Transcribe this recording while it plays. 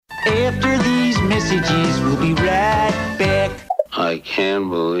After these messages, we'll be right back. I can't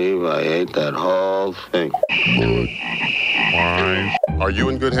believe I ate that whole thing. Are you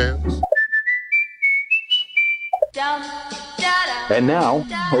in good hands? And now,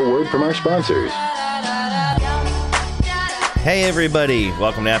 a word from our sponsors. Hey everybody,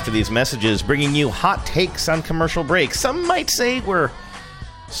 welcome to After These Messages, bringing you hot takes on commercial breaks. Some might say we're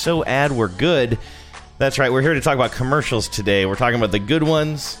so we're good. That's right, we're here to talk about commercials today. We're talking about the good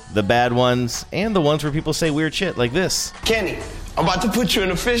ones, the bad ones, and the ones where people say weird shit like this. Kenny, I'm about to put you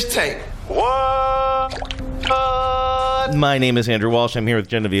in a fish tank. What? My name is Andrew Walsh. I'm here with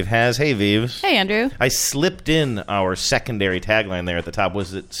Genevieve Has. Hey, Vives. Hey, Andrew. I slipped in our secondary tagline there at the top.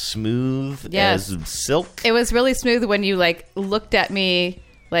 Was it smooth as silk? It was really smooth when you, looked at me,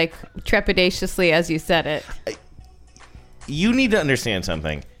 trepidatiously as you said it. You need to understand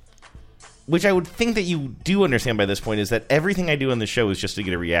something, which I would think that you do understand by this point, is that everything I do on the show is just to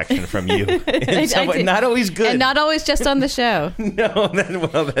get a reaction from you. Not always good. And not always just on the show. No,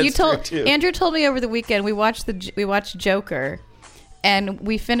 that's true too. Andrew told me over the weekend, we watched Joker, and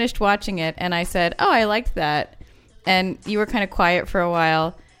we finished watching it, and I said, oh, I liked that. And you were kind of quiet for a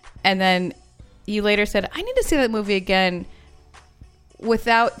while, and then you later said, I need to see that movie again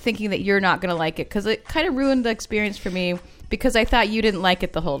without thinking that you're not going to like it, because it kind of ruined the experience for me. Because I thought you didn't like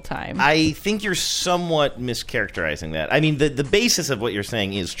it the whole time. I think you're somewhat mischaracterizing that. I mean, the basis of what you're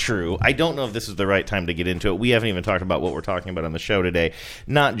saying is true. I don't know if this is the right time to get into it. We haven't even talked about what we're talking about on the show today.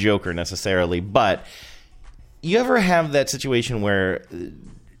 Not Joker necessarily, but you ever have that situation where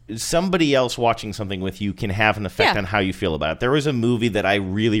somebody else watching something with you can have an effect on how you feel about it? There was a movie that I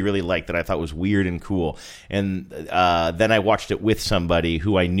really, really liked that I thought was weird and cool. And then I watched it with somebody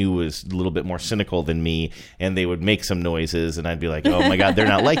who I knew was a little bit more cynical than me, and they would make some noises, and I'd be like, oh my God, they're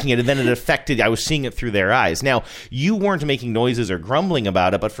not liking it. And then it affected, I was seeing it through their eyes. Now, you weren't making noises or grumbling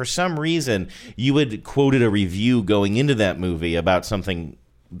about it, but for some reason, you had quoted a review going into that movie about something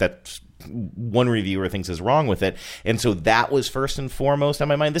that one reviewer thinks is wrong with it, and so that was first and foremost on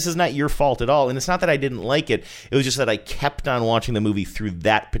my mind. This is not your fault at all, and it's not that I didn't like it. It was just that I kept on watching the movie through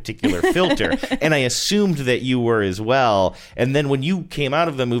that particular filter, and I assumed that you were as well. And then when you came out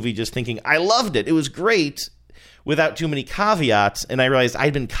of the movie just thinking, I loved it, it was great, without too many caveats, and I realized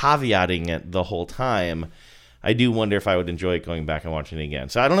I'd been caveating it the whole time, I do wonder if I would enjoy going back and watching it again.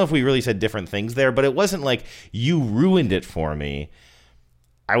 So I don't know if we really said different things there, but it wasn't like you ruined it for me.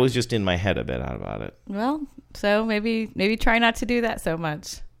 I was just in my head a bit about it. Well, so maybe try not to do that so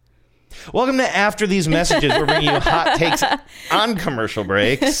much. Welcome to After These Messages. We're bringing you hot takes on commercial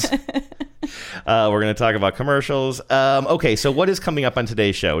breaks. We're going to talk about commercials. Okay, so what is coming up on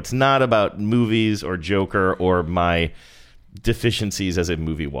today's show? It's not about movies or Joker or my deficiencies as a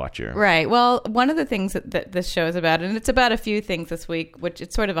movie watcher. Right. Well, one of the things that this show is about, and it's about a few things this week, which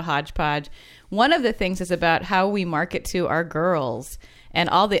it's sort of a hodgepodge. One of the things is about how we market to our girls and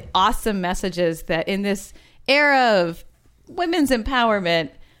all the awesome messages that in this era of women's empowerment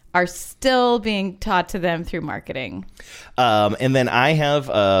are still being taught to them through marketing. And then I have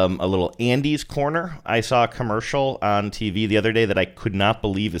a little Andy's Corner. I saw a commercial on TV the other day that I could not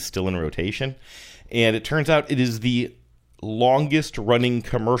believe is still in rotation. And it turns out it is the longest running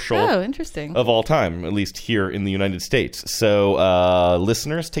commercial of all time, at least here in the United States. So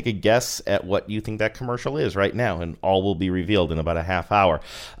listeners, take a guess at what you think that commercial is right now, and all will be revealed in about a half hour.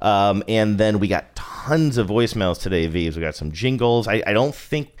 And then we got tons of voicemails today, V's. We got some jingles. I don't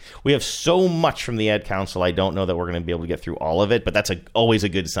think we have so much from the Ad Council. I don't know that we're going to be able to get through all of it, but that's always a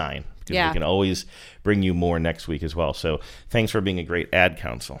good sign, because we can always bring you more next week as well. So thanks for being a great Ad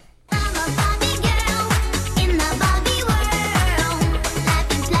Council.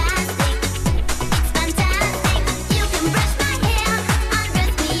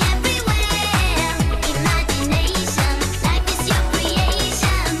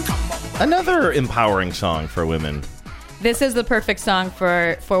 Another empowering song for women. This is the perfect song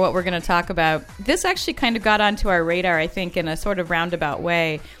for what we're going to talk about. This actually kind of got onto our radar, I think, in a sort of roundabout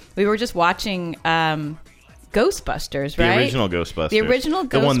way. We were just watching Ghostbusters, right? The original Ghostbusters. The original Ghostbusters.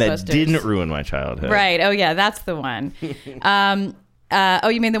 The one that didn't ruin my childhood. Right. Oh, yeah, that's the one.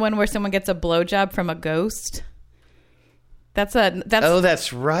 You mean the one where someone gets a blowjob from a ghost?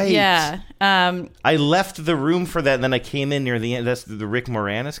 That's right. Yeah. I left the room for that, and then I came in near the end. That's the Rick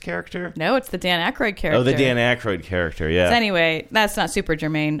Moranis character? No, it's the Dan Aykroyd character. Oh, the Dan Aykroyd character, yeah. So anyway, that's not super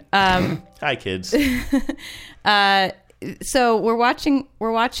germane. Hi, kids. So we're watching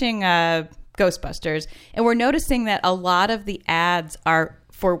Ghostbusters, and we're noticing that a lot of the ads are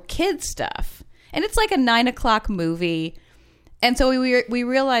for kids stuff. And it's like a 9 o'clock movie. And so we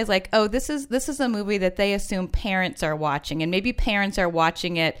realize, like, oh, this is a movie that they assume parents are watching, and maybe parents are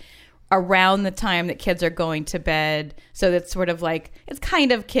watching it around the time that kids are going to bed. So that's sort of like, it's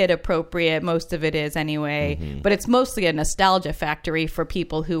kind of kid appropriate. Most of it is anyway, but it's mostly a nostalgia factory for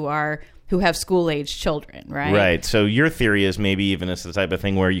people who have school-age children, right? Right. So your theory is maybe even it's the type of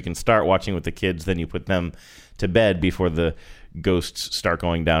thing where you can start watching with the kids, then you put them to bed before the ghosts start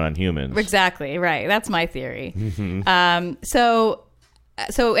going down on humans. Exactly. Right. That's my theory.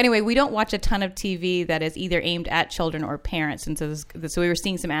 So anyway, we don't watch a ton of TV that is either aimed at children or parents. And so we were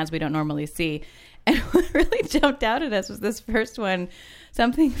seeing some ads we don't normally see. And what really jumped out at us was this first one,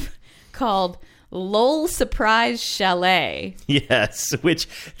 something called Lol Surprise Chalet. Yes, which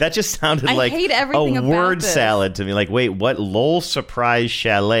that just sounded like hate everything a about word this. salad to me. Like, wait, what? Lol Surprise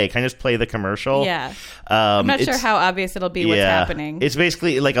Chalet. Can I just play the commercial? Yeah. I'm not sure how obvious it'll be what's happening. It's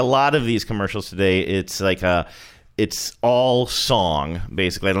basically like a lot of these commercials today. It's like it's all song,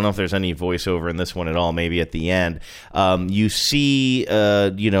 basically. I don't know if there's any voiceover in this one at all, maybe at the end. You see,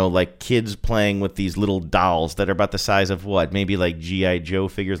 like kids playing with these little dolls that are about the size of what? Maybe like G.I. Joe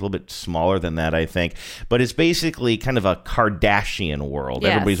figures, a little bit smaller than that, I think. But it's basically kind of a Kardashian world.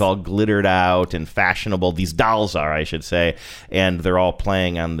 Yes. Everybody's all glittered out and fashionable. These dolls are, I should say. And they're all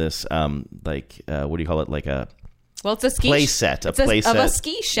playing on this, what do you call it? Like a... Well, it's a ski play set. Of a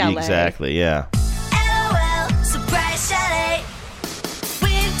ski chalet. Exactly, yeah. Surprise chalet,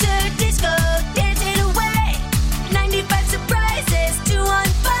 winter disco, dancing away. 95 surprises to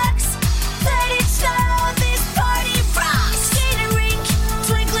unbox. Let it snow, this party rocks. Skating rink,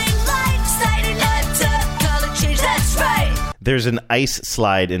 twinkling lights, sliding hot tub, color change, that's right. There's an ice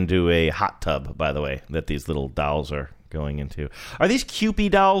slide into a hot tub, by the way, that these little dolls are going into. Are these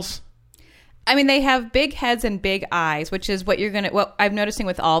Kewpie dolls? I mean, they have big heads and big eyes, which is what I'm noticing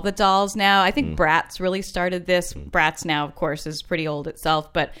with all the dolls now. I think Bratz really started this. Bratz now, of course, is pretty old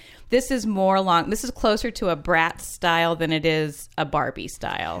itself, but this is this is closer to a Bratz style than it is a Barbie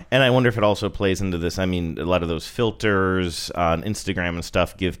style. And I wonder if it also plays into this. I mean, a lot of those filters on Instagram and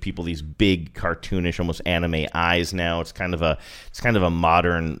stuff give people these big, cartoonish, almost anime eyes now. It's kind of a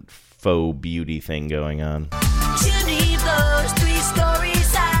modern faux beauty thing going on. Chimney blows, 3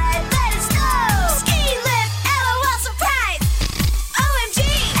 stories high.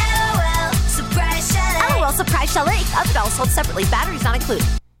 Surprise chalet. Other dolls sold separately. Batteries not included.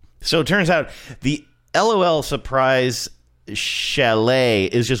 So it turns out the LOL Surprise Chalet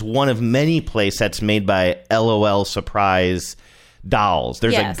is just one of many play sets made by LOL Surprise dolls.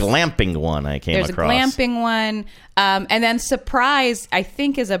 There's a glamping one I came across. There's a glamping one. And then Surprise, I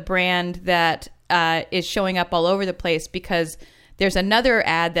think, is a brand that is showing up all over the place because there's another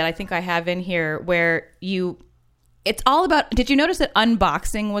ad that I think I have in here where it's all about... Did you notice that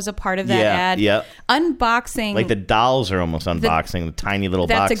unboxing was a part of that ad? Yeah. Unboxing... Like the dolls are almost unboxing the tiny little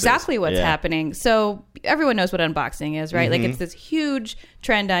boxes. That's exactly what's happening. So everyone knows what unboxing is, right? Like it's this huge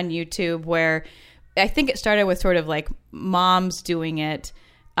trend on YouTube where I think it started with sort of like moms doing it,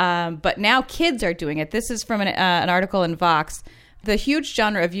 but now kids are doing it. This is from an article in Vox. The huge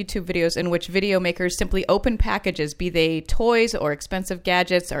genre of YouTube videos in which video makers simply open packages, be they toys or expensive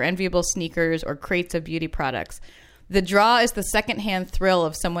gadgets or enviable sneakers or crates of beauty products. The draw is the secondhand thrill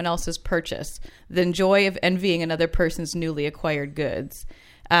of someone else's purchase, the joy of envying another person's newly acquired goods.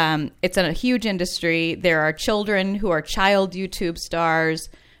 It's a huge industry. There are children who are child YouTube stars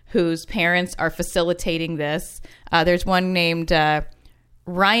whose parents are facilitating this. There's one named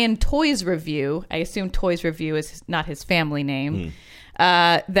Ryan Toys Review. I assume Toys Review is not his family name.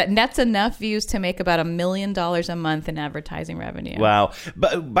 That nets enough views to make about $1 million a month in advertising revenue. Wow.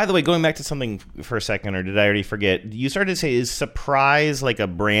 But by the way, going back to something for a second, or did I already forget? You started to say, is Surprise like a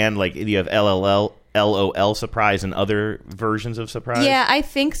brand? Like you have LOL Surprise and other versions of Surprise? Yeah, I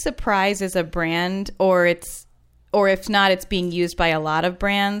think Surprise is a brand, or if not, it's being used by a lot of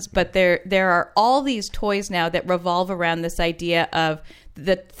brands. But there are all these toys now that revolve around this idea of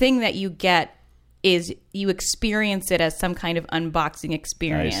the thing that you get is you experience it as some kind of unboxing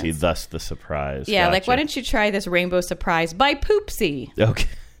experience. I see, thus the surprise. Yeah, Gotcha. like why don't you try this Rainbow Surprise by Poopsie?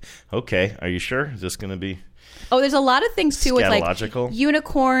 Okay. Are you sure? Is this going to be... Oh, there's a lot of things too with like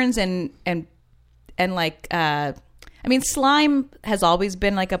unicorns and like I mean, slime has always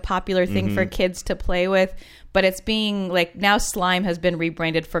been like a popular thing for kids to play with, but it's being like now slime has been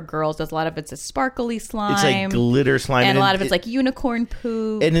rebranded for girls. There's a lot of it's a sparkly slime. It's like glitter slime. And a lot of it's like unicorn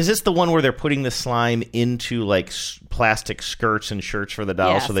poo. And is this the one where they're putting the slime into like plastic skirts and shirts for the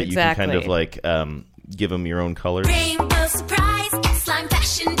dolls so that you can kind of like give them your own colors? Rainbow Surprise, slime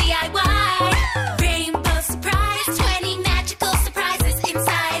fashion DIY. Rainbow Surprise, 20 magical surprises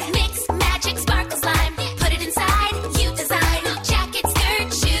inside. Mix magic sparkle slime, put it inside, you design.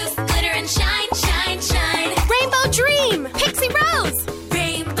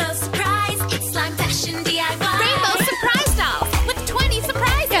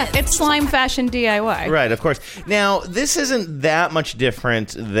 slime fashion DIY. Right, of course. Now, this isn't that much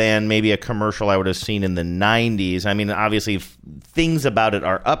different than maybe a commercial I would have seen in the 90s. I mean, obviously, things about it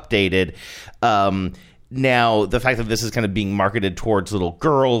are updated. Now, the fact that this is kind of being marketed towards little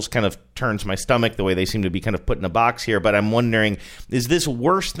girls kind of turns my stomach, the way they seem to be kind of put in a box here. But I'm wondering, is this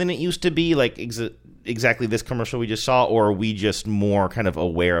worse than it used to be? Like exactly this commercial we just saw, or are we just more kind of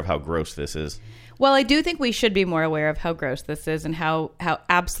aware of how gross this is? Well, I do think we should be more aware of how gross this is and how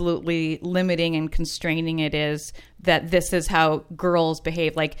absolutely limiting and constraining it is that this is how girls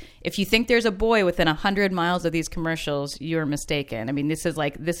behave. Like, if you think there's a boy within 100 miles of these commercials, you're mistaken. I mean, this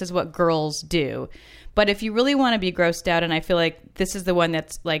is what girls do. But if you really want to be grossed out, and I feel like this is the one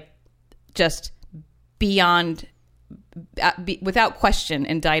that's like just beyond, without question,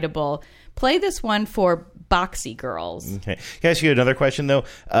 indictable, play this one for boxy girls. Okay. Can I ask you another question, though?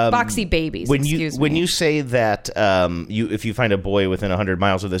 Boxy babies, when you say that if you find a boy within 100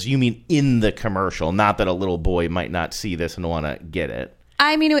 miles of this, you mean in the commercial, not that a little boy might not see this and want to get it.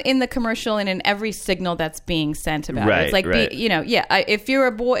 I mean, in the commercial and in every signal that's being sent about it. It's like, right. If you're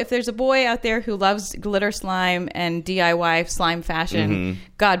a boy, if there's a boy out there who loves glitter slime and DIY slime fashion,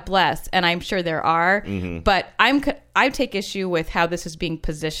 God bless. And I'm sure there are. But I take issue with how this is being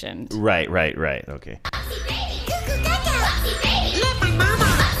positioned. Right. Okay.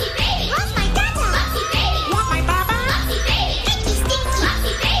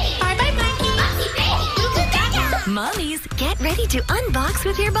 Mommies, get ready to unbox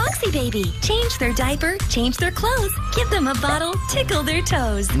with your Boxy Baby. Change their diaper, change their clothes, give them a bottle, tickle their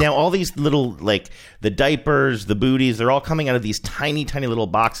toes. Now, all these little, like, the diapers, the booties, they're all coming out of these tiny, tiny little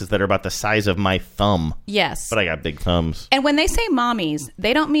boxes that are about the size of my thumb. Yes. But I got big thumbs. And when they say mommies,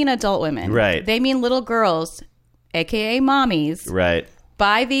 they don't mean adult women. Right. They mean little girls, a.k.a. mommies. Right.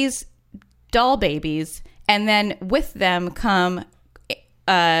 Buy these doll babies, and then with them come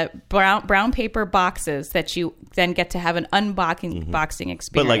brown paper boxes that you then get to have an unboxing experience.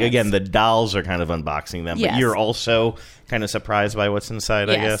 But like, again, the dolls are kind of unboxing them, yes. But you're also kind of surprised by what's inside,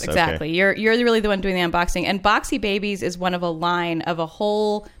 I guess. Yes, exactly. Okay. You're really the one doing the unboxing. And Boxy Babies is one of a line of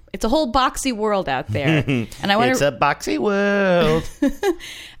it's a whole boxy world out there. And it's a boxy world.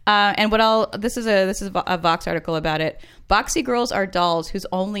 And this is a Vox article about it. Boxy girls are dolls whose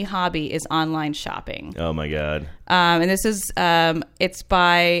only hobby is online shopping. Oh my God. And this is it's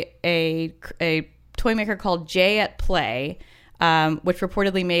by a toy maker called Jay at Play, which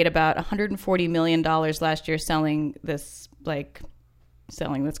reportedly made about $140 million last year selling this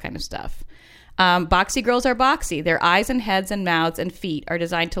kind of stuff. Boxy girls are boxy. Their eyes and heads and mouths and feet are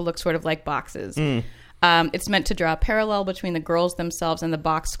designed to look sort of like boxes. It's meant to draw a parallel between the girls themselves and the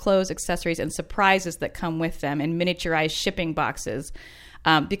boxed clothes, accessories, and surprises that come with them in miniaturized shipping boxes.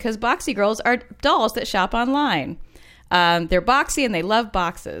 Because boxy girls are dolls that shop online. They're boxy and they love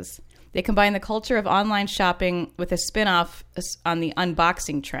boxes. They combine the culture of online shopping with a spin-off on the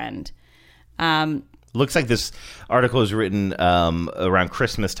unboxing trend. Looks like this article was written around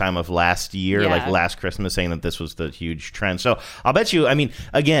Christmas time of last year, like last Christmas, saying that this was the huge trend. So I'll bet you, I mean,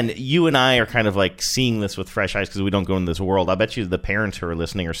 again, you and I are kind of like seeing this with fresh eyes because we don't go in this world. I'll bet you the parents who are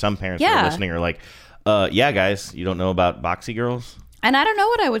listening, or some parents who are listening, are like, yeah, guys, you don't know about boxy girls? And I don't know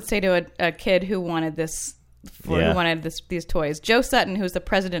what I would say to a kid who wanted this, who wanted these toys. Joe Sutton, who's the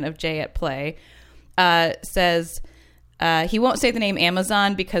president of Jay at Play, says... he won't say the name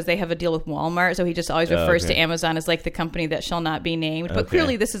Amazon because they have a deal with Walmart, so he just always refers to Amazon as like the company that shall not be named. But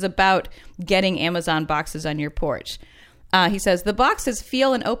clearly this is about getting Amazon boxes on your porch. He says, the boxes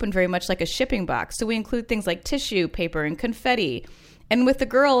feel and open very much like a shipping box, so we include things like tissue, paper, and confetti. And with the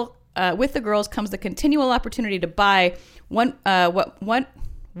girls comes the continual opportunity to buy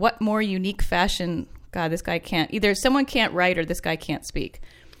what more unique fashion... God, this guy can't... Either someone can't write or this guy can't speak.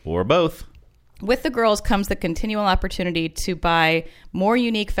 Or both. With the girls comes the continual opportunity to buy more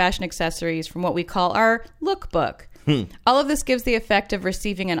unique fashion accessories from what we call our lookbook. All of this gives the effect of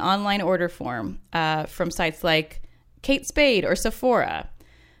receiving an online order form from sites like Kate Spade or Sephora.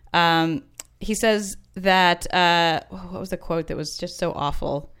 He says that, what was the quote that was just so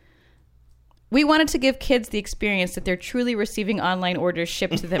awful? We wanted to give kids the experience that they're truly receiving online orders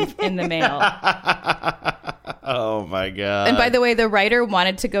shipped to them in the mail. Oh, my God. And by the way, the writer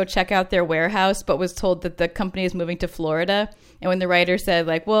wanted to go check out their warehouse, but was told that the company is moving to Florida. And when the writer said,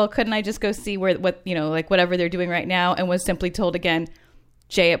 like, well, couldn't I just go see whatever they're doing right now? And was simply told again,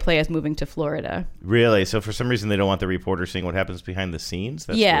 Jay at Play is moving to Florida. Really? So for some reason, they don't want the reporter seeing what happens behind the scenes?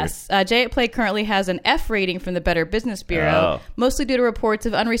 That's yes. Jay at Play currently has an F rating from the Better Business Bureau, mostly due to reports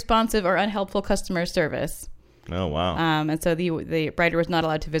of unresponsive or unhelpful customer service. Oh, wow. And so the writer was not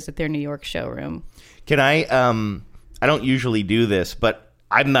allowed to visit their New York showroom. Can I don't usually do this, but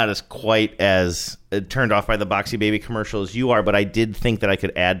I'm not as quite as turned off by the Boxy Baby commercial as you are, but I did think that I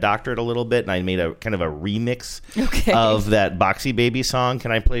could add Doctor It a little bit, and I made a kind of a remix of that Boxy Baby song.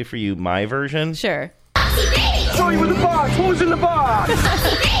 Can I play for you my version? Sure. Show you in the box. Who's in the box?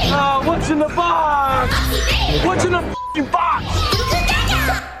 What's in the box? What's in the f***ing box?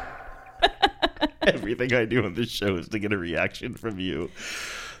 Everything I do on this show is to get a reaction from you.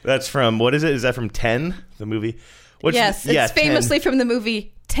 That's from, what is it? Is that from 10, the movie? Yes, it's famously 10. from the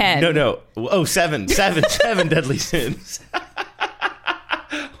movie 10. No. Oh, 7 Deadly Sins.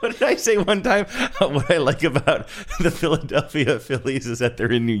 What did I say one time? What I like about the Philadelphia Phillies is that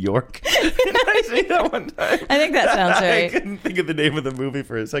they're in New York. Did I say that one time? I think that sounds right. I couldn't think of the name of the movie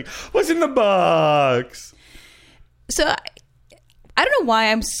for a sec. What's in the box? So I don't know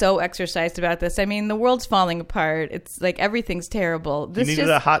why I'm so exercised about this. I mean, the world's falling apart. It's like everything's terrible. This you needed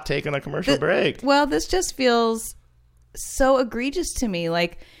a hot take on a commercial break. Well, this just feels so egregious to me.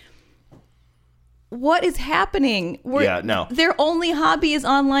 Like, what is happening? Their only hobby is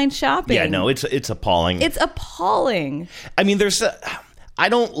online shopping. Yeah, no, it's appalling. It's appalling. I mean, I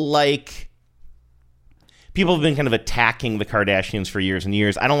don't like... People have been kind of attacking the Kardashians for years and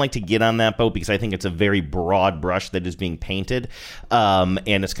years. I don't like to get on that boat because I think it's a very broad brush that is being painted. And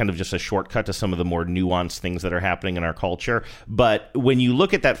it's kind of just a shortcut to some of the more nuanced things that are happening in our culture. But when you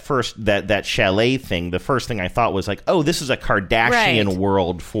look at that chalet thing, the first thing I thought was like, oh, this is a Kardashian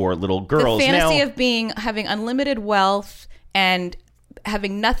world for little girls. The fantasy of having unlimited wealth and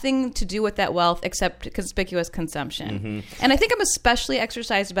having nothing to do with that wealth except conspicuous consumption. Mm-hmm. And I think I'm especially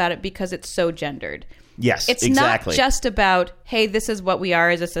exercised about it because it's so gendered. Yes, it's exactly. not just about, hey, this is what we are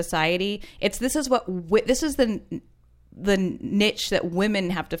as a society. This is the niche that women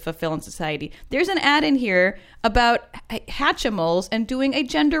have to fulfill in society. There's an ad in here about Hatchimals and doing a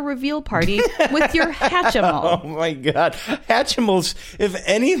gender reveal party with your Hatchimal. Oh my God. Hatchimals, if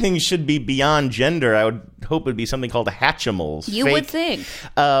anything should be beyond gender, I would hope it would be something called a Hatchimals. You would think.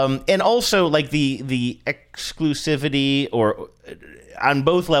 And also like the exclusivity or on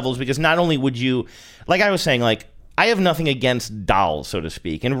both levels, because not only would you, like I was saying, like I have nothing against dolls, so to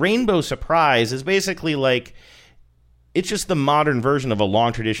speak. And Rainbow Surprise is basically like, it's just the modern version of a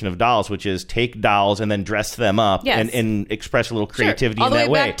long tradition of dolls, which is take dolls and then dress them up and express a little creativity in that way. All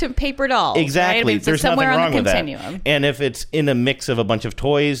the way back to paper dolls. Exactly. Right? I mean, there's nothing wrong with continuum. that. And if it's in a mix of a bunch of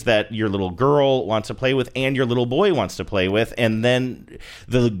toys that your little girl wants to play with and your little boy wants to play with, and then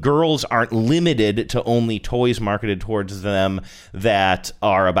the girls aren't limited to only toys marketed towards them that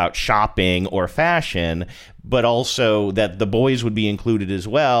are about shopping or fashion, but also that the boys would be included as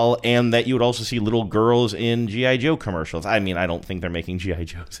well, and that you would also see little girls in G.I. Joe commercials. I mean, I don't think they're making G.I.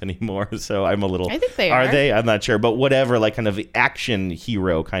 Joes anymore, so I'm a little... I think they are. Are they? I'm not sure, but whatever, like kind of action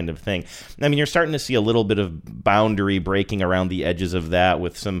hero kind of thing. I mean, you're starting to see a little bit of boundary breaking around the edges of that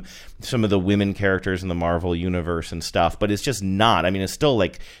with some of the women characters in the Marvel universe and stuff, but it's just not. I mean, it's still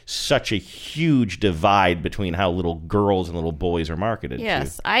like such a huge divide between how little girls and little boys are marketed to.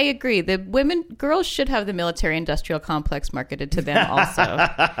 Yes, I agree. Girls should have the military-industrial complex marketed to them also.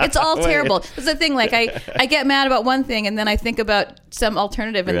 It's all terrible. It's the thing, like I get mad about one thing and then I think about some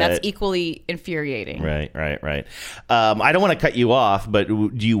alternative and that's equally infuriating. Right. I don't want to cut you off, but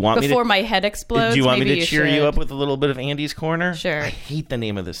do you want Before my head explodes, do you want me maybe to cheer you up with a little bit of Andy's Corner? Sure. I hate the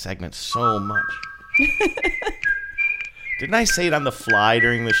name of this segment so much. Didn't I say it on the fly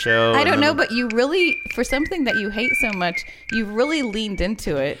during the show? I don't know, but you really, for something that you hate so much, you really leaned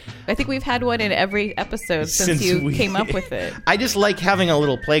into it. I think we've had one in every episode since you came up with it. I just like having a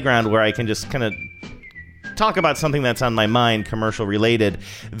little playground where I can just kind of talk about something that's on my mind, commercial related,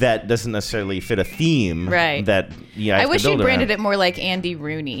 that doesn't necessarily fit a theme. Right. That I wish you branded it more like Andy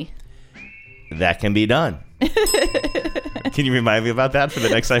Rooney. That can be done. Can you remind me about that for the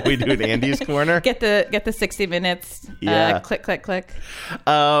next time we do an Andy's Corner? Get the 60 minutes. Yeah. Click, click, click.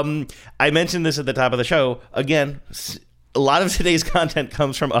 I mentioned this at the top of the show. Again, a lot of today's content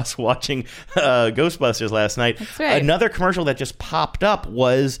comes from us watching Ghostbusters last night. That's right. Another commercial that just popped up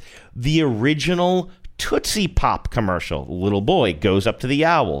was the original Tootsie Pop commercial. Little boy goes up to the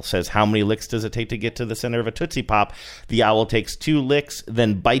owl, says, how many licks does it take to get to the center of a Tootsie Pop? The owl takes 2 licks,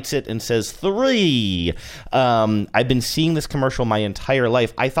 then bites it and says 3. I've been seeing this commercial my entire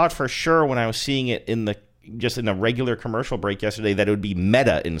life. I thought for sure when I was seeing it in a regular commercial break yesterday that it would be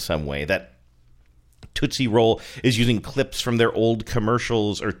meta in some way, that Tootsie Roll is using clips from their old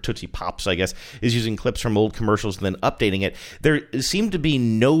commercials, or Tootsie Pops, I guess, is using clips from old commercials and then updating it. There seemed to be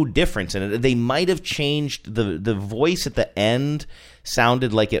no difference in it. They might have changed the voice at the end,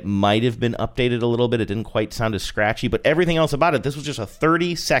 sounded like it might have been updated a little bit. It didn't quite sound as scratchy, but everything else about it, this was just a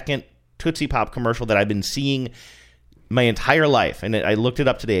 30-second Tootsie Pop commercial that I've been seeing my entire life. And I looked it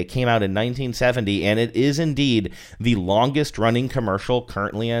up today. It came out in 1970, and it is indeed the longest-running commercial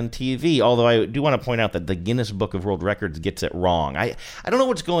currently on TV. Although I do want to point out that the Guinness Book of World Records gets it wrong. I don't know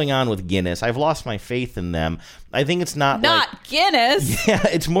what's going on with Guinness. I've lost my faith in them. I think it's not Guinness. Yeah,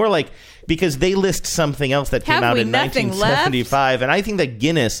 it's more like because they list something else that came out in 1975, and I think that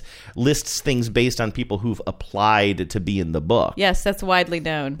Guinness lists things based on people who've applied to be in the book. Yes, that's widely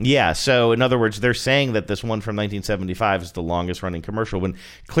known. Yeah, so in other words, they're saying that this one from 1975 is the longest running commercial, when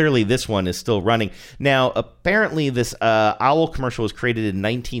clearly this one is still running. Now, apparently this owl commercial was created in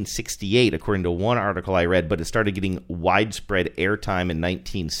 1968, according to one article I read, but it started getting widespread airtime in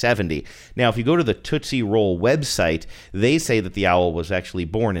 1970. Now, if you go to the Tootsie Roll website, they say that the owl was actually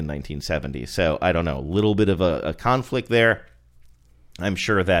born in 1970. So I don't know, a little bit of a conflict there. I'm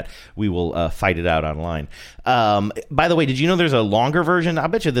sure that we will fight it out online. By the way, did you know there's a longer version? I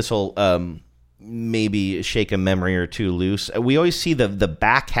bet you this will maybe shake a memory or two loose. We always see the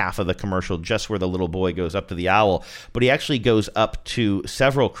back half of the commercial just where the little boy goes up to the owl, but he actually goes up to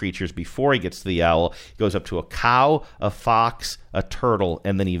several creatures before he gets to the owl. He goes up to a cow, a fox, a turtle,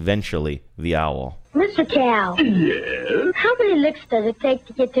 and then eventually the owl. Mr. Cow. Yes? How many licks does it take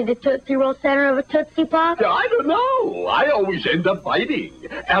to get to the Tootsie Roll center of a Tootsie Pop? I don't know. I always end up biting.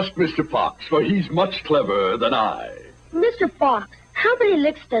 Ask Mr. Fox, for he's much cleverer than I. Mr. Fox, how many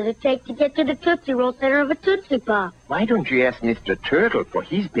licks does it take to get to the Tootsie Roll center of a Tootsie Pop? Why don't you ask Mr. Turtle, for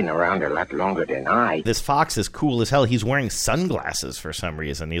he's been around a lot longer than I. This fox is cool as hell. He's wearing sunglasses for some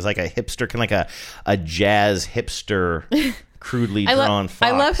reason. He's like a hipster, kind of like a jazz hipster crudely drawn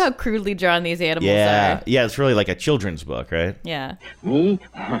fox. I love how crudely drawn these animals are. Yeah, it's really like a children's book, right? Yeah. Me?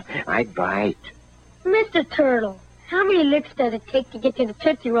 I bite. Mr. Turtle, how many licks does it take to get to the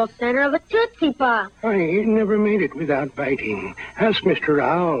Tootsie Roll center of a Tootsie Pop? I never made it without biting. Ask Mr.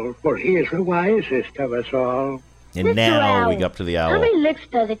 Owl, for he is the wisest of us all. And Mr. now Owl, we go up to the how owl. many licks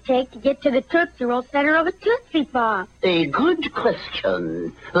does it take to get to the Tootsie Roll center of a Tootsie Pop? A good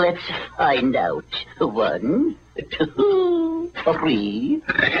question. Let's find out. 1, 2, 3.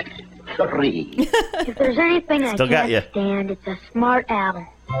 If there's anything I Still got can't ya. stand, it's a smart owl.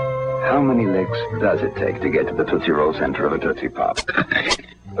 How many licks does it take to get to the Tootsie Roll center of a Tootsie Pop?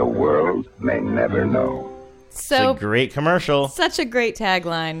 The world may never know. So it's a great commercial. Such a great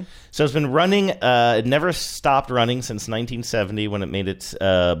tagline. So it's been running, it never stopped running since 1970 when it made its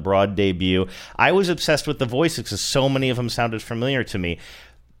broad debut. I was obsessed with the voices because so many of them sounded familiar to me.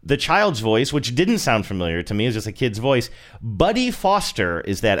 The child's voice, which didn't sound familiar to me, is just a kid's voice. Buddy Foster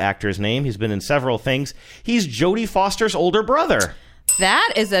is that actor's name. He's been in several things. He's Jodie Foster's older brother.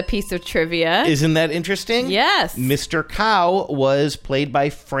 That is a piece of trivia. Isn't that interesting? Yes. Mr. Cow was played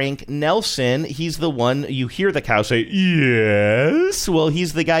by Frank Nelson. He's the one, you hear the cow say, yes. Well,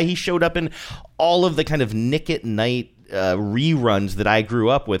 he's the guy, he showed up in all of the kind of Nick at Night reruns that I grew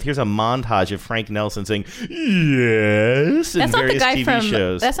up with. Here's a montage of Frank Nelson saying, yes, in various TV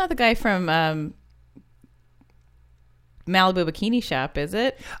shows. That's not the guy from Malibu Bikini Shop, is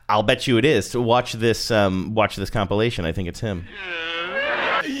it? I'll bet you it is. So watch this compilation. I think it's him.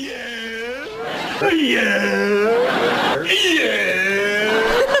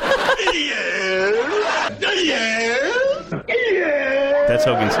 That's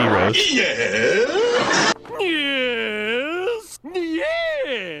Hogan's Heroes.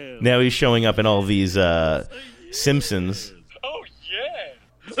 Now he's showing up in all these Simpsons. Oh,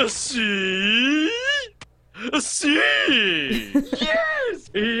 yeah. See? Yes!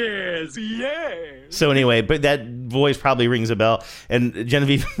 Yes! Yes! So anyway, but that voice probably rings a bell. And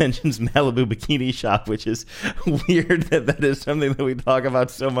Genevieve mentions Malibu Bikini Shop, which is weird that is something that we talk about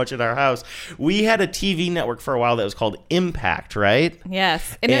so much in our house. We had a TV network for a while that was called Impact, right?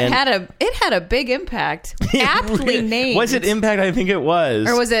 Yes. And it had a big impact. Aptly named. Was it Impact? I think it was.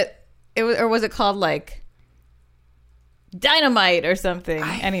 Or was it called like Dynamite or something?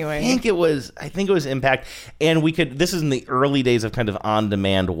 Anyway, I think it was Impact, and we could. This is in the early days of kind of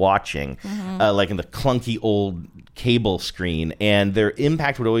on-demand watching, like in the clunky old cable screen, and their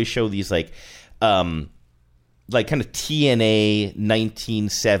Impact would always show these like kind of TNA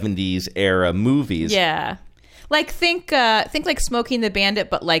 1970s era movies. Yeah. Like think like Smokey and the Bandit,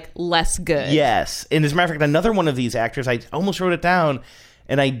 but like less good. Yes, and as a matter of fact, another one of these actors, I almost wrote it down,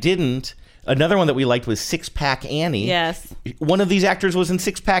 and I didn't. Another one that we liked was Six Pack Annie. Yes. One of these actors was in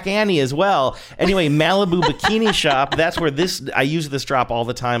Six Pack Annie as well. Anyway, Malibu Bikini Shop. That's where I use this drop all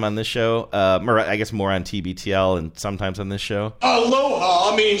the time on this show. Or I guess more on TBTL and sometimes on this show.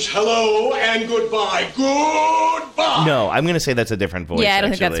 Aloha means hello and goodbye. Goodbye. No, I'm going to say that's a different voice. Yeah, I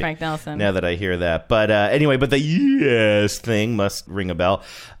don't think actually, that's Frank Nelson. Now that I hear that. But anyway, but the yes thing must ring a bell.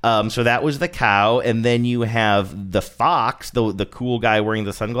 So that was the cow. And then you have the fox, the cool guy wearing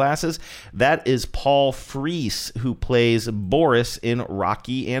the sunglasses. That is Paul Frees, who plays Boris in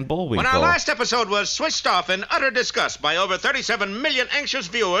Rocky and Bullwinkle. When our last episode was switched off in utter disgust by over 37 million anxious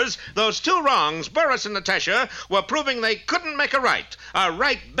viewers, those two wrongs, Boris and Natasha, were proving they couldn't make a right. A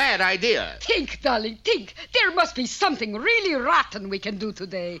right bad idea. Think, darling, think. There must be something really rotten we can do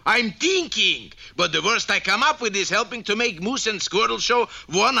today. I'm thinking, but the worst I come up with is helping to make Moose and Squirtle show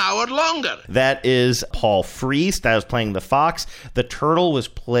 1 hour longer. That is Paul Frees. That was playing the fox. The turtle was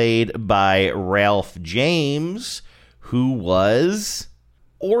played by Ralph James, who was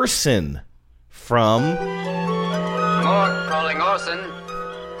Orson from... More calling Orson.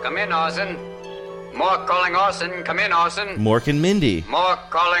 Come in, Orson. More calling Orson. Come in, Orson. Mork and Mindy. More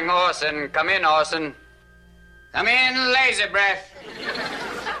calling Orson. Come in, Orson. Come in, lazy breath.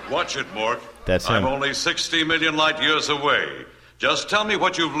 Watch it, Mork. That's him. I'm only 60 million light years away. Just tell me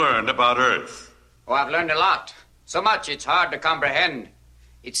what you've learned about Earth. Oh, I've learned a lot. So much it's hard to comprehend.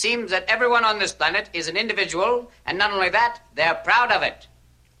 It seems that everyone on this planet is an individual, and not only that, they're proud of it.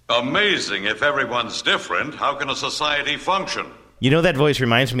 Amazing. If everyone's different, how can a society function? You know, that voice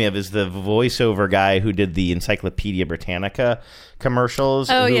reminds me of is the voiceover guy who did the Encyclopedia Britannica commercials.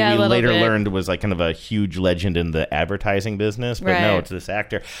 Oh, who yeah, we a little later bit. learned was like kind of a huge legend in the advertising business. But no, Right. it's this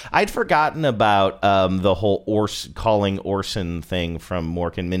actor. I'd forgotten about the whole calling Orson thing from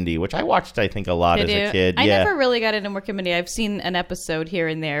Mork and Mindy, which I watched, I think, a lot Did as you? a kid. I yeah. never really got into Mork and Mindy. I've seen an episode here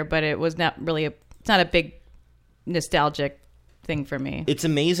and there, but it was not really it's not a big nostalgic thing for me. It's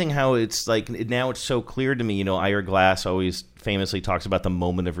amazing how it's like now it's so clear to me. You know, Ira Glass always famously talks about the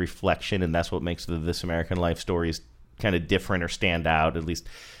moment of reflection, and that's what makes the This American Life stories kind of different or stand out. At least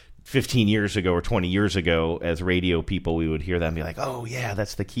 15 years ago or 20 years ago, as radio people, we would hear that and be like, oh, yeah,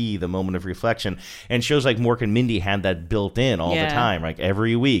 that's the key, the moment of reflection. And shows like Mork and Mindy had that built in all the time, like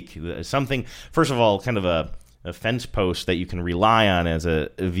every week. Something, first of all, kind of a fence post that you can rely on as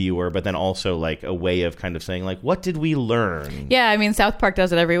a viewer, but then also like a way of kind of saying, like, what did we learn? Yeah, I mean, South Park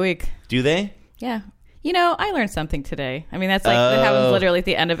does it every week. Do they? Yeah. You know, I learned something today. I mean, that's like that happens literally at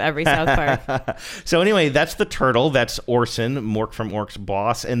the end of every South Park. So anyway, that's the turtle. That's Orson, Mork from Ork's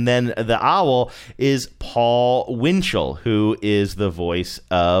boss. And then the owl is Paul Winchell, who is the voice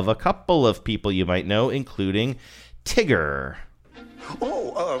of a couple of people you might know, including Tigger.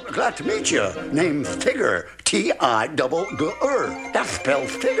 Oh, glad to meet you. Name's Tigger. T-I-G-G-R. That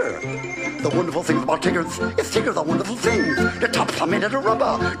spells Tigger. The wonderful thing about Tiggers is Tigger the wonderful thing. The tops are made out of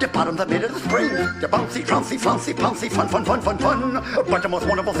rubber. The bottoms are made out of spring. They're bouncy, trouncy, flouncy, pouncy, fun, fun, fun, fun, fun. But the most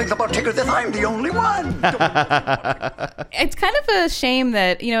wonderful things about Tiggers is I'm the only one. It's kind of a shame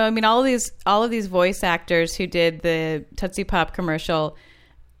that, you know, I mean, all of these voice actors who did the Tootsie Pop commercial,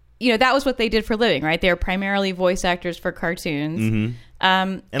 you know, that was what they did for a living, right? They were primarily voice actors for cartoons. Mm-hmm.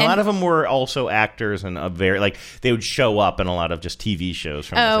 And a lot of them were also actors and they would show up in a lot of just TV shows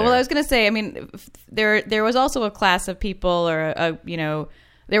from this era. Well, I was going to say, I mean, there was also a class of people there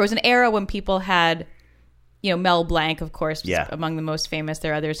was an era when people had, you know, Mel Blanc, of course, was among the most famous.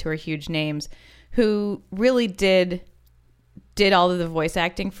 There are others who are huge names who really did all of the voice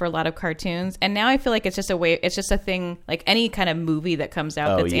acting for a lot of cartoons. And now I feel like it's just a thing, like any kind of movie that comes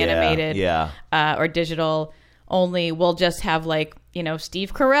out that's animated or digital only will just have, like, you know,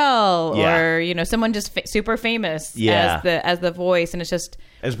 Steve Carell or, you know, someone just super famous as the voice. And it's just,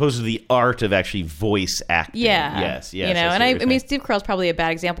 as opposed to the art of actually voice acting. Yes. You know, and I mean, Steve Carell's probably a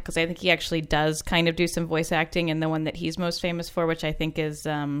bad example because I think he actually does kind of do some voice acting, and the one that he's most famous for, which I think is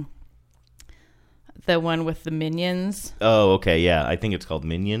the one with the Minions. Oh, okay, yeah. I think it's called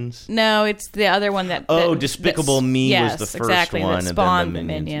Minions. No, it's the other one that... Despicable Me was the first exactly, one. That spawned the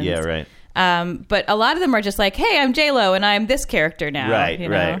Minions. Yeah, right. But a lot of them are just like, hey, I'm J-Lo and I'm this character now. Right.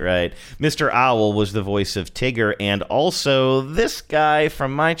 Mr. Owl was the voice of Tigger, and also this guy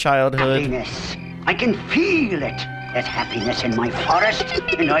from my childhood. Happiness. I can feel it. There's happiness in my forest,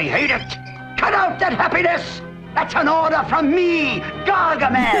 and I hate it. Cut out that happiness. That's an order from me,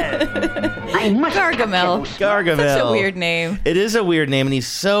 Gargamel. I must Gargamel. Such a weird name. It is a weird name, and he's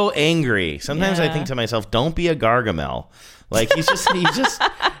so angry. Sometimes I think to myself, don't be a Gargamel. Like, he's just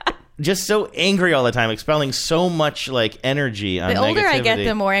so angry all the time, expelling so much, like, energy on negativity. The older I get,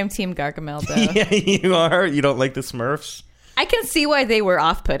 the more I'm Team Gargamel, though. Yeah, you are? You don't like the Smurfs? I can see why they were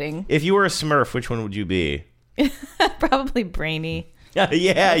off-putting. If you were a Smurf, which one would you be? Probably Brainy.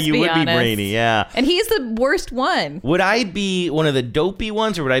 Yeah, you would be Brainy, yeah. And he's the worst one. Would I be one of the dopey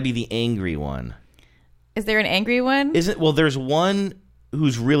ones, or would I be the angry one? Is there an angry one? Well, there's one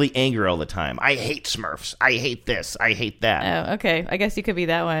who's really angry all the time. I hate Smurfs. I hate this. I hate that. Oh, okay. I guess you could be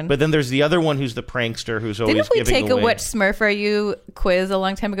that one. But then there's the other one who's the prankster who's always Didn't we giving take away. a Which Smurf Are You quiz a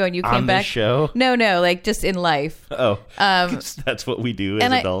long time ago and you came On back? this show? No, like just in life. Oh, that's what we do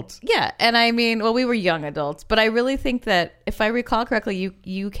as adults. And I mean, well, we were young adults, but I really think that if I recall correctly,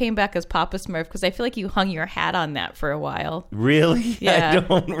 you came back as Papa Smurf because I feel like you hung your hat on that for a while. Really? Yeah. I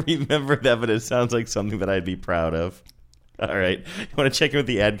don't remember that, but it sounds like something that I'd be proud of. All right. You want to check in with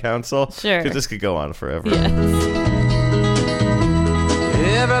the ad council? Sure. Because this could go on forever. Yes.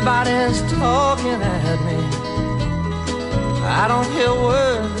 Everybody's talking at me. I don't hear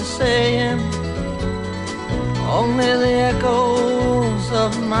words they're saying. Only the echoes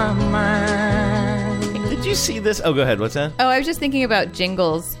of my mind. Did you see this? Oh, go ahead. What's that? Oh, I was just thinking about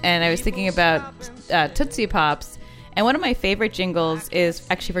jingles, and I was thinking about Tootsie Pops. And one of my favorite jingles is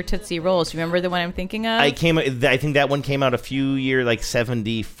actually for Tootsie Rolls. You remember the one I'm thinking of? I think that one came out a few years, like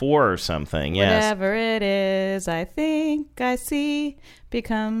 74 or something. Yes. Whatever it is, I think I see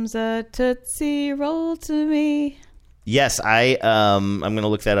becomes a Tootsie Roll to me. Yes, I'm going to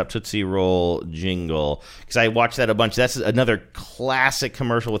look that up, Tootsie Roll jingle, because I watched that a bunch. That's another classic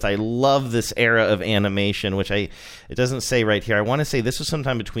commercial, which I love this era of animation, which it doesn't say right here. I want to say this was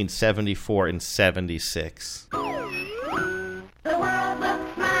sometime between 74 and 76. The world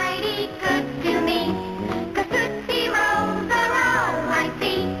looks mighty good to me, 'cause Tootsie Rolls are all I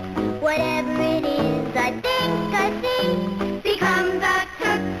see. Whatever it is I think I see becomes a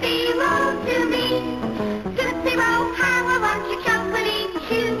Tootsie Roll to me. Tootsie Roll, how I want your chocolate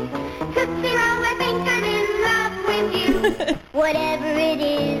shoe. Tootsie Roll, I think I'm in love with you. Whatever it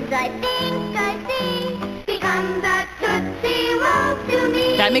is I think I see becomes a Tootsie Roll to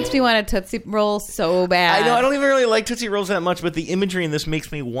me. That makes me want a Tootsie Roll so bad. I know, I don't even really like Tootsie Rolls that much, but the imagery in this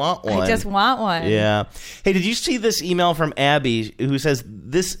makes me want one. I just want one. Yeah. Hey, did you see this email from Abby who says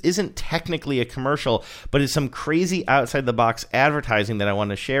this isn't technically a commercial, but it's some crazy outside-the-box advertising that I want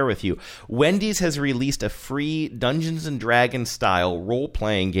to share with you. Wendy's has released a free Dungeons & Dragons-style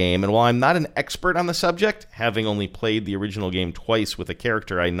role-playing game, and while I'm not an expert on the subject, having only played the original game twice with a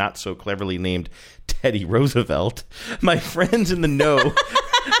character I not so cleverly named Teddy Roosevelt, my friends in the know...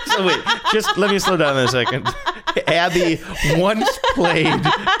 So wait, just let me slow down in a second. Abby once played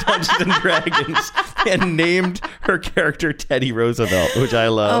Dungeons & Dragons and named her character Teddy Roosevelt, which I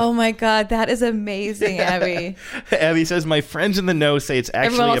love. Oh my God, that is amazing, Abby. Abby says, my friends in the know say it's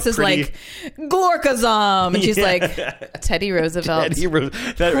actually Everyone else a is pretty... like, Glorkazam! And she's like, Teddy Roosevelt.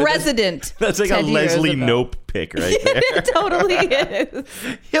 President That's like Teddy a Leslie Roosevelt. Knope pick right there. It totally is.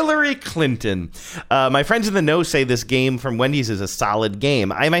 Hillary Clinton. My friends in the know say this game from Wendy's is a solid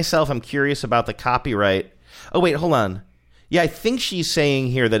game. I myself am curious about the copyright. Oh, wait, hold on. Yeah, I think she's saying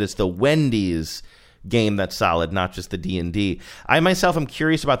here that it's the Wendy's game that's solid, not just the D&D. I myself am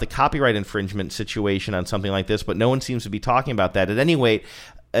curious about the copyright infringement situation on something like this, but no one seems to be talking about that. At any rate,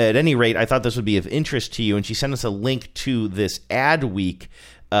 I thought this would be of interest to you, and she sent us a link to this Adweek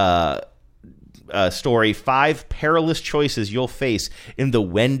story, 5 perilous choices you'll face in the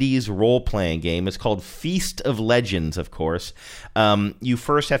Wendy's role-playing game. It's called Feast of Legends, of course. You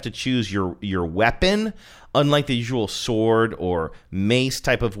first have to choose your weapon. Unlike the usual sword or mace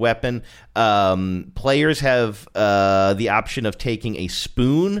type of weapon, players have the option of taking a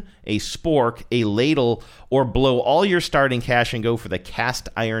spoon, a spork, a ladle, or blow all your starting cash and go for the cast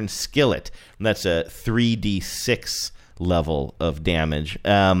iron skillet. And that's a 3d6 level of damage.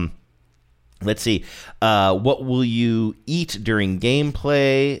 Let's see. What will you eat during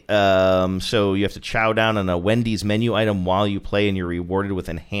gameplay? So you have to chow down on a Wendy's menu item while you play, and you're rewarded with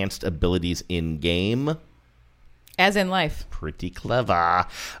enhanced abilities in-game. As in life. Pretty clever.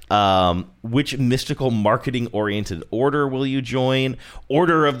 Which mystical marketing-oriented order will you join?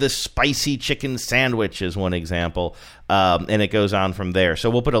 Order of the Spicy Chicken Sandwich is one example. And it goes on from there. So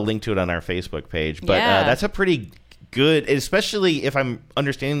we'll put a link to it on our Facebook page. But that's a pretty good, especially if I'm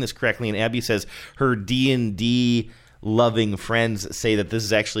understanding this correctly, and Abby says her D&D loving friends say that this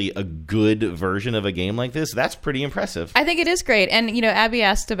is actually a good version of a game like this. That's pretty impressive. I think it is great. And, Abby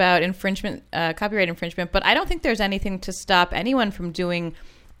asked about infringement, copyright infringement, but I don't think there's anything to stop anyone from doing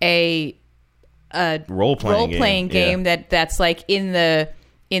a role-playing game that's like in the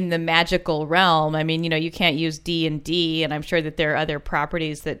magical realm. I mean, you can't use D&D, and I'm sure that there are other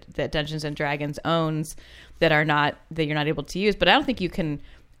properties that Dungeons and Dragons owns that you're not able to use. But I don't think you can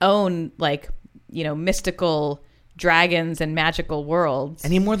own mystical dragons and magical worlds.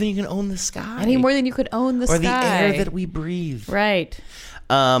 Any more than you can own the sky. Any more than you could own the or sky. Or the air that we breathe. Right.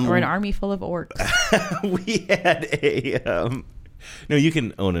 Or an army full of orcs. We had a... no, you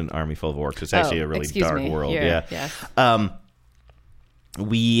can own an army full of orcs. It's actually a really dark world. Here, yeah.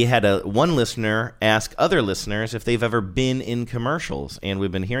 We had one listener ask other listeners if they've ever been in commercials, and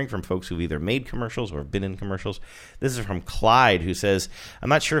we've been hearing from folks who've either made commercials or have been in commercials. This is from Clyde, who says, I'm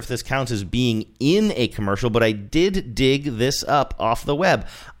not sure if this counts as being in a commercial, but I did dig this up off the web.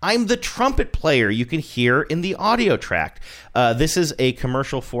 I'm the trumpet player you can hear in the audio track. This is a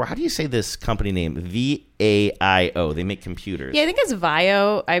commercial for, how do you say this company name? VAIO. They make computers. Yeah, I think it's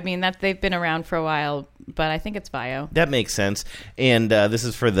Vio. I mean, they've been around for a while, but I think it's Vio. That makes sense. And this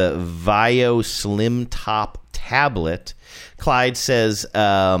is for the Vio Slim Top tablet. Clyde says,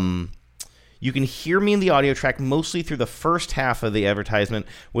 you can hear me in the audio track mostly through the first half of the advertisement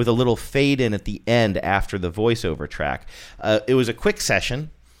with a little fade in at the end after the voiceover track. It was a quick session.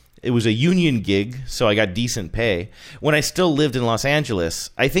 It was a union gig, so I got decent pay. When I still lived in Los Angeles,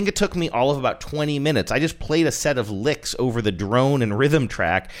 I think it took me all of about 20 minutes. I just played a set of licks over the drone and rhythm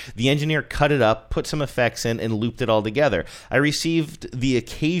track. The engineer cut it up, put some effects in, and looped it all together. I received the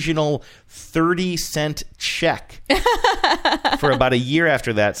occasional 30-cent check for about a year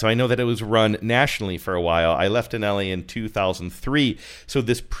after that, so I know that it was run nationally for a while. I left in LA in 2003, so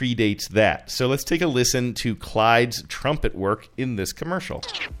this predates that. So let's take a listen to Clyde's trumpet work in this commercial.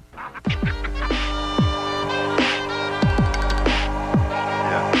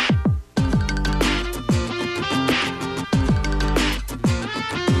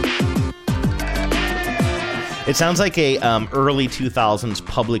 It sounds like a early 2000s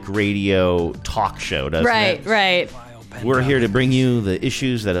public radio talk show, doesn't it? Right. We're here to bring you the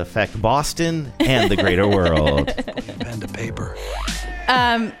issues that affect Boston and the greater world. Pen to paper.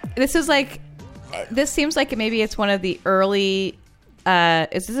 This seems like maybe it's one of the early.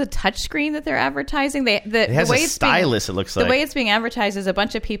 Is this a touchscreen that they're advertising? It has a stylus, it looks like. The way it's being advertised is a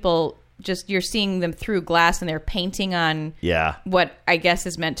bunch of people, you're seeing them through glass and they're painting on what I guess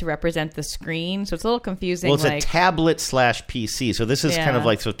is meant to represent the screen. So it's a little confusing. Well, it's a tablet / PC. So this is kind of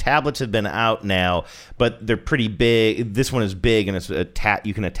like, so tablets have been out now, but they're pretty big. This one is big and it's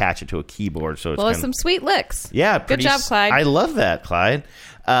you can attach it to a keyboard. So it's some sweet licks. Yeah. Good job, Clyde. I love that, Clyde.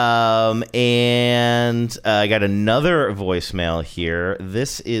 And I got another voicemail here.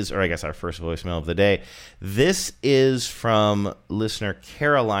 This is, or I guess our first voicemail of the day. This is from listener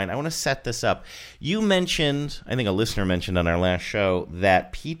Caroline. I want to set this up. You mentioned, I think a listener mentioned on our last show,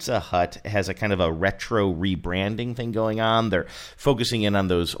 that Pizza Hut has a kind of a retro rebranding thing going on. They're focusing in on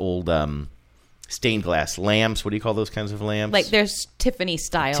those old stained glass lamps. What do you call those kinds of lamps? Like there's Tiffany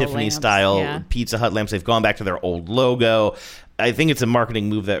style lamps. Pizza Hut lamps. They've gone back to their old logo. I think it's a marketing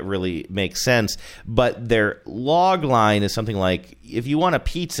move that really makes sense. But their log line is something like, if you want a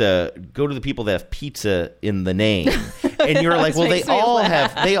pizza, go to the people that have pizza in the name. And you're like, well, they all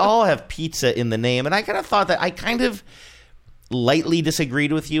have pizza in the name. And I kind of thought that I kind of lightly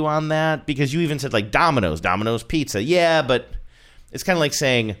disagreed with you on that, because you even said like Domino's Pizza. Yeah, but it's kind of like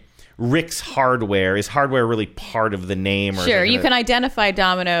saying Rick's Hardware. Is hardware really part of the name? Or sure, you can identify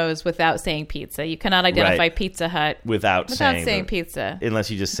Domino's without saying pizza. You cannot identify Pizza Hut without saying pizza. Unless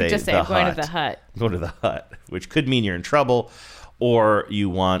you just say I'm going to the Hut. Go to the Hut, which could mean you're in trouble, or you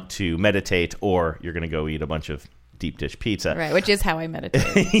want to meditate, or you're going to go eat a bunch of deep dish pizza. Right, which is how I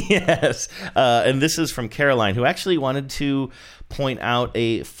meditate. Yes. And this is from Caroline, who actually wanted to point out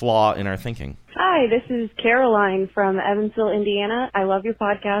a flaw in our thinking. Hi, this is Caroline from Evansville, Indiana. I love your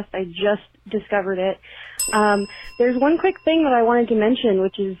podcast. I just discovered it. There's one quick thing that I wanted to mention,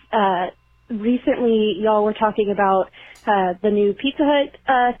 which is recently y'all were talking about the new Pizza Hut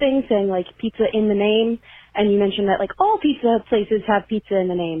thing, saying like pizza in the name. And you mentioned that like all pizza places have pizza in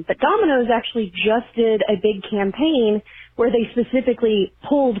the name. But Domino's actually just did a big campaign where they specifically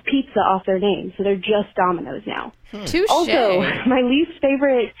pulled pizza off their name. So they're just Domino's now. Touché. Also, my least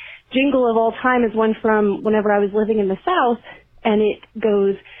favorite jingle of all time is one from whenever I was living in the South, and it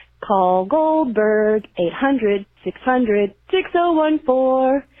goes, call Goldberg,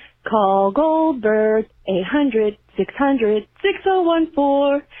 800-600-6014. Call Goldberg,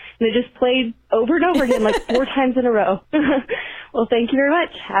 800-600-6014. And it just played over and over again, like 4 times in a row. Well, thank you very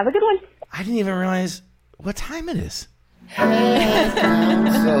much. Have a good one. I didn't even realize what time it is. So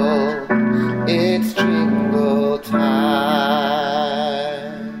it's jingle time.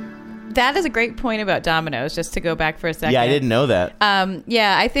 That is a great point about Domino's, just to go back for a second. Yeah, I didn't know that.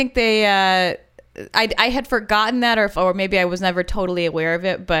 Yeah, I think they... I had forgotten that, or maybe I was never totally aware of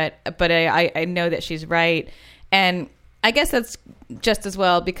it, but I know that she's right. And I guess that's just as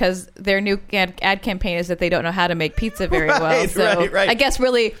well because their new ad campaign is that they don't know how to make pizza very well. So right. I guess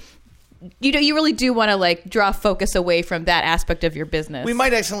really, you really do want to like draw focus away from that aspect of your business. We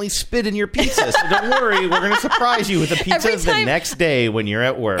might accidentally spit in your pizza, so don't worry. We're going to surprise you with a pizza the next day when you're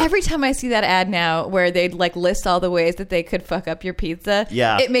at work. Every time I see that ad now where they like list all the ways that they could fuck up your pizza,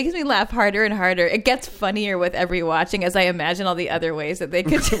 it makes me laugh harder and harder. It gets funnier with every watching as I imagine all the other ways that they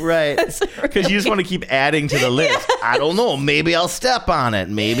could right. Because you just want to keep adding to the list. Yeah. I don't know. Maybe I'll step on it.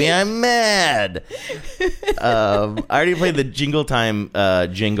 Maybe I'm mad. I already played the Jingle Time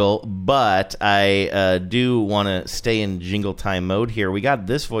jingle, but I do want to stay in Jingle Time mode here. We got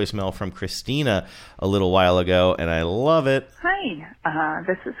this voicemail from Christina a little while ago, and I love it. Hi,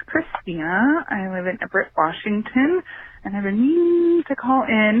 this is Christina. I live in Everett, Washington, and I've been meaning to call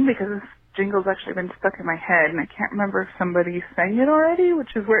in because this jingle's actually been stuck in my head, and I can't remember if somebody sang it already,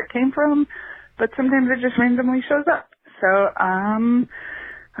 which is where it came from, but sometimes it just randomly shows up. So, I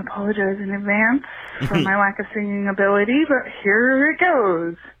apologize in advance for my lack of singing ability, but here it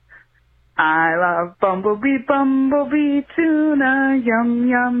goes. I love Bumblebee, Bumblebee tuna, yum,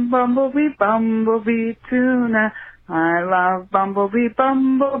 yum, Bumblebee, Bumblebee tuna. I love Bumblebee,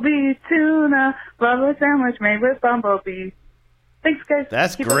 Bumblebee tuna, love a sandwich made with Bumblebee. Thanks, guys.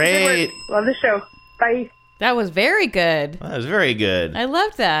 That's Keep up the good great. work. Love the show. Bye. That was very good. That was very good. I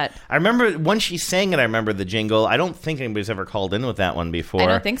loved that. I remember when she sang it, I remember the jingle. I don't think anybody's ever called in with that one before. I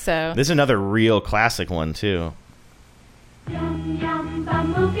don't think so. This is another real classic one, too. Yum, yum,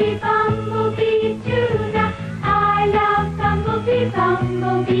 Bumblebee, Bumblebee tuna. I love Bumblebee,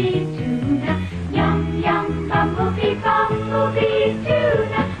 Bumblebee tuna. Yum, yum, Bumblebee, Bumblebee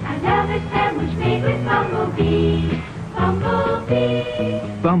tuna. I love a sandwich made with Bumblebee.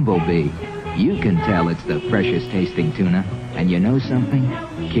 Bumblebee. Bumblebee. You can tell it's the freshest tasting tuna. And you know something?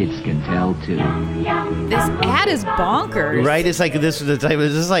 Kids can tell too. This ad is bonkers. Right? It's like this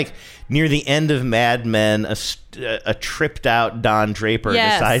is like near the end of Mad Men, a tripped out Don Draper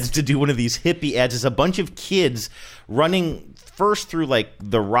decides to do one of these hippie ads. It's a bunch of kids running first through like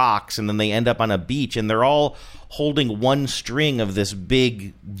the rocks, and then they end up on a beach, and they're all holding one string of this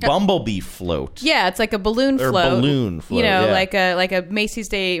big bumblebee float. Yeah, it's like a balloon float. You know, yeah. like a Macy's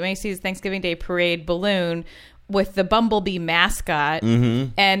Thanksgiving Day parade balloon with the bumblebee mascot,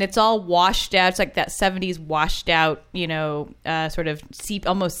 and it's all washed out. It's like that 70s washed out, sort of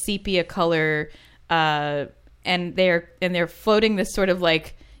almost sepia color, and they're floating this sort of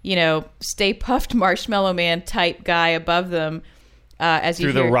like, Stay Puft Marshmallow Man type guy above them, as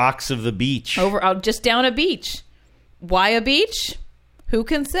you through the rocks of the beach, just down a beach. Why a beach? Who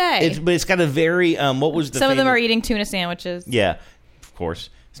can say? But it's got a very what was the some of them are eating tuna sandwiches. Yeah, of course.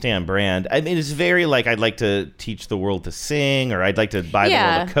 Stay on brand. I mean, it's very like I'd like to teach the world to sing, or I'd like to buy the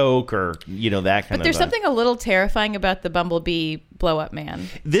world a Coke, or that kind of. But there's something a little terrifying about the Bumblebee blow up man.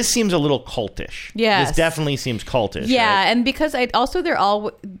 This seems a little cultish. Yeah, this definitely seems cultish. Yeah, right? And because they're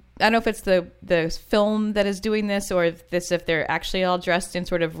all. I don't know if it's the film that is doing this, or if they're actually all dressed in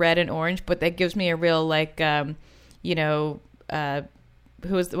sort of red and orange. But that gives me a real like, what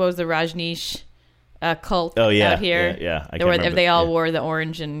was the Rajneesh cult out here? Yeah. They all wore the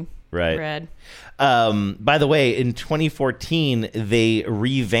orange and red. By the way, in 2014, they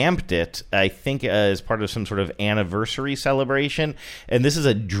revamped it, I think, as part of some sort of anniversary celebration. And this is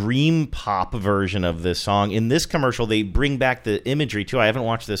a dream pop version of this song. In this commercial, they bring back the imagery, too. I haven't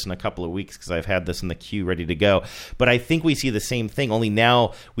watched this in a couple of weeks because I've had this in the queue ready to go. But I think we see the same thing, only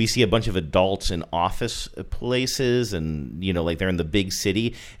now we see a bunch of adults in office places and, like they're in the big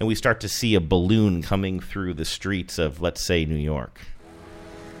city. And we start to see a balloon coming through the streets of, let's say, New York.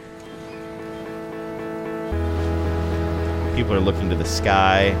 People are looking to the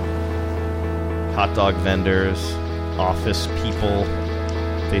sky. Hot dog vendors, office people.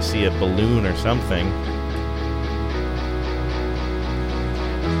 They see a balloon or something.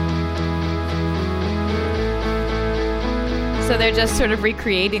 So they're just sort of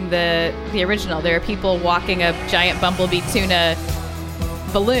recreating the original. There are people walking a giant Bumblebee tuna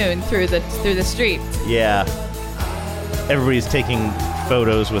balloon through the street. Yeah. Everybody's taking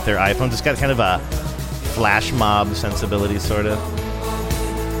photos with their iPhones. It's got kind of a flash mob sensibility, sort of.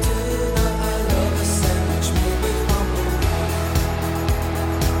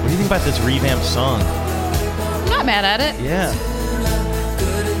 What do you think about this revamped song? I'm not mad at it. Yeah.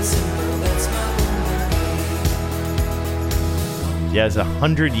 Yeah, it's a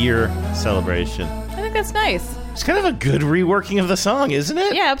 100-year celebration. I think that's nice. It's kind of a good reworking of the song, isn't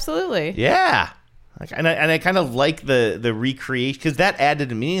it? Yeah, absolutely. Yeah. And I kind of like the recreation, because that ad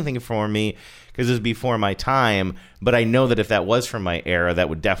didn't mean anything for me, because it was before my time. But I know that if that was from my era, that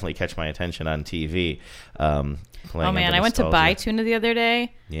would definitely catch my attention on TV. Oh man, I went to buy tuna the other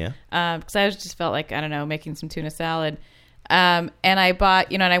day. Yeah. Because I just felt like, I don't know, making some tuna salad. And I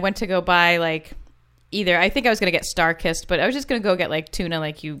bought, and I went to go buy like either, I think I was going to get Star-Kissed, but I was just going to go get like tuna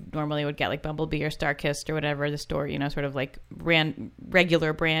like you normally would get, like Bumblebee or Star-Kissed or whatever the store, sort of like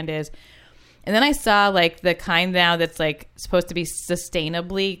regular brand is. And then I saw like the kind now that's like supposed to be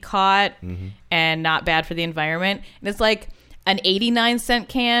sustainably caught and not bad for the environment. And it's like an 89-cent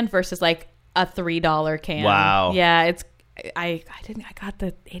can versus like a $3 can. Wow. Yeah, I got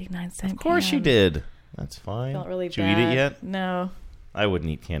the 89-cent. Of course you did. That's fine. Felt really Did you bad. eat it yet? No. I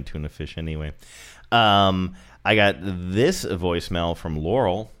wouldn't eat canned tuna fish anyway. I got this voicemail from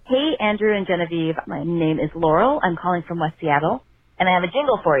Laurel. Hey, Andrew and Genevieve. My name is Laurel. I'm calling from West Seattle, and I have a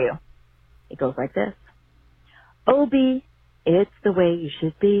jingle for you. It goes like this. OB, it's the way you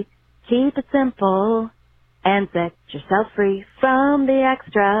should be. Keep it simple and set yourself free from the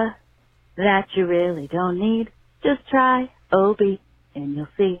extra that you really don't need. Just try OB and you'll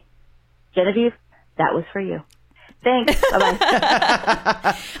see. Genevieve, that was for you. Thanks.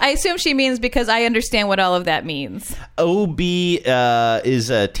 Bye-bye. I assume she means because I understand what all of that means. OB is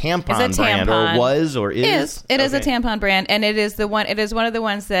a tampon brand, or was, or is? It is a tampon brand, and it is one of the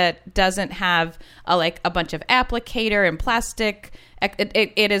ones that doesn't have a bunch of applicator and plastic.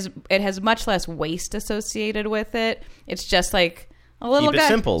 It has much less waste associated with it. It's just like a little Keep it guy.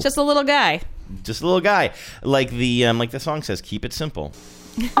 simple. Just a little guy. Just a little guy, like the song says. Keep it simple.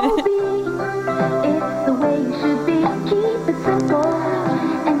 OB, it's the way you should be. Keep it simple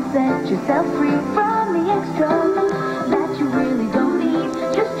and set yourself free from the extra that you really don't need.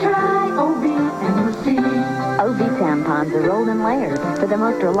 Just try OB and you'll see. OB tampons are rolled in layers for the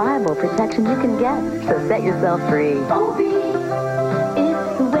most reliable protection you can get. So set yourself free. OB,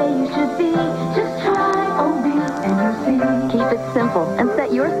 it's the way you should be. Just try OB and you'll see. Keep it simple and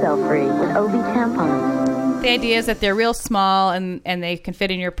set yourself free with OB tampons. The idea is that they're real small and they can fit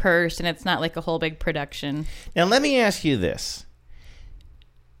in your purse, and it's not like a whole big production. Now, let me ask you this.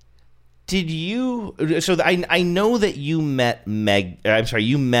 Did you... So I know that you met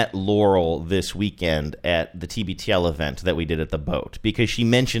you met Laurel this weekend at the TBTL event that we did at the boat, because she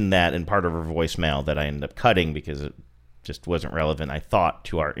mentioned that in part of her voicemail that I ended up cutting because it just wasn't relevant, I thought,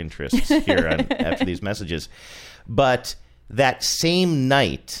 to our interests here after these messages. But that same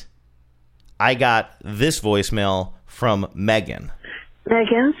night, I got this voicemail from Megan.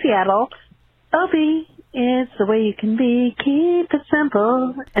 Megan, Seattle. OB, it's the way you can be. Keep it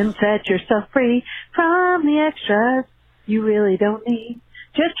simple and set yourself free from the extras you really don't need.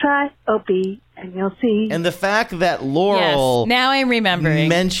 Just try OB and you'll see. And the fact that Laurel... Yes, now I'm remembering.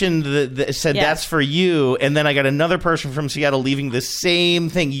 ...mentioned, said Yes. that's for you, and then I got another person from Seattle leaving the same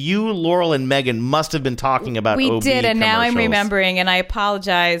thing. You, Laurel, and Megan must have been talking about We OB did, and now I'm commercials. remembering, and I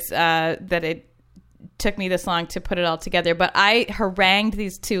apologize that it took me this long to put it all together, but I harangued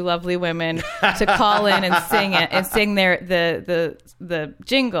these two lovely women to call in and sing it and sing the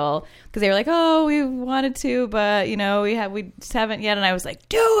jingle, because they were like, "Oh, we wanted to, but we just haven't yet." And I was like,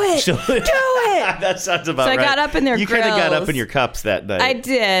 "Do it, do it!" That sounds about So I right. got up in their You kind of got grills. up in your cups that night. I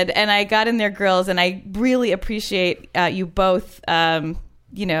did, and I got in their grills, and I really appreciate you both,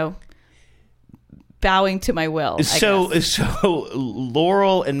 bowing to my will. I guess. So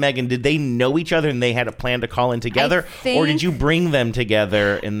Laurel and Megan, did they know each other and they had a plan to call in together, or did you bring them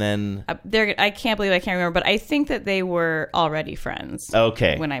together and then? I can't believe I can't remember, but I think that they were already friends.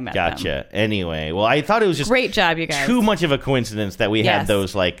 Okay, when I met them. gotcha. Anyway, well, I thought it was just Great job, you guys. Too much of a coincidence that we had Yes.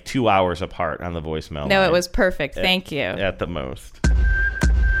 those like 2 hours apart on the voicemail. No, line. it was perfect. Thank you. At the most.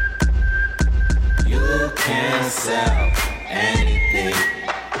 You can sell anything.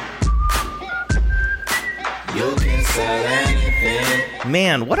 You can sell anything.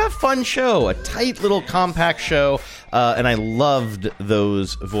 Man, what a fun show. A tight little compact show. And I loved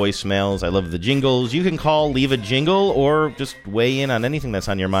those voicemails. I love the jingles. You can call, leave a jingle, or just weigh in on anything that's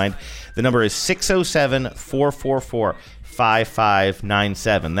on your mind. The number is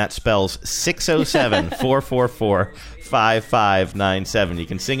 607-444-5597. That spells 607-444-5597. You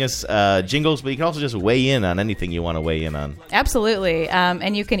can sing us jingles, but you can also just weigh in on anything you want to weigh in on. Absolutely.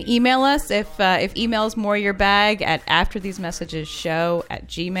 And you can email us if email is more your bag at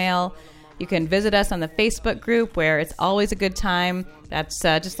afterthesemessageshow@gmail.com. You can visit us on the Facebook group, where it's always a good time. That's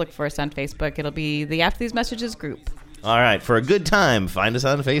just look for us on Facebook. It'll be the After These Messages group. All right, for a good time, find us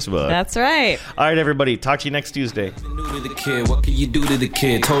on Facebook. That's right. All right, everybody, talk to you next Tuesday. New to the kid, what can you do to the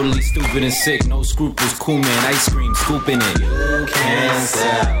kid? Totally stupid and sick, no scruples, cool man, ice cream, scooping it. You can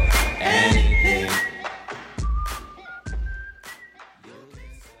sell anything.